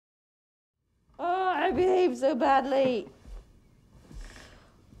I behaved so badly?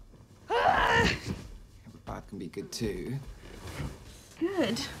 But bad can be good too.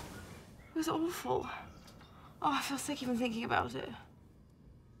 Good? It was awful. Oh, I feel sick even thinking about it.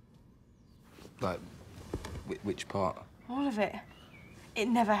 Like, which part? All of it. It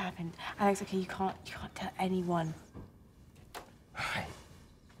never happened. Alex, okay, you can't tell anyone. Right.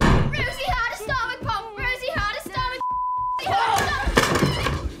 Rosie had a stomach pump! Rosie had a stomach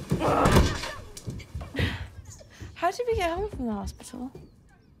How did we get home from the hospital?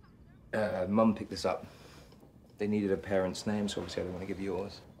 Mum picked this up. They needed a parent's name, so obviously I didn't want to give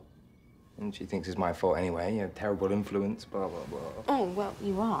yours. And she thinks it's my fault anyway. You know, terrible influence, blah, blah, blah. Oh, well,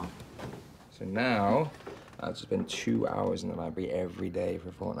 you are. So now, I have to spend 2 hours in the library every day for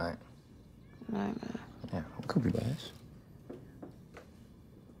a fortnight. Nightmare. Yeah, it could be worse.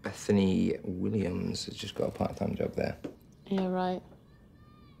 Bethany Williams has just got a part-time job there. Yeah, right.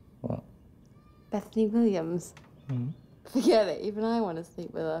 What? Bethany Williams. Mm-hmm. Forget it. Even I want to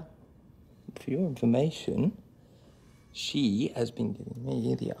sleep with her. For your information, she has been giving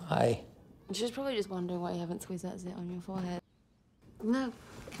me the eye. She's probably just wondering why you haven't squeezed that zit on your forehead. No,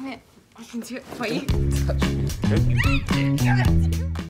 come here. I can do it for you. Touch me.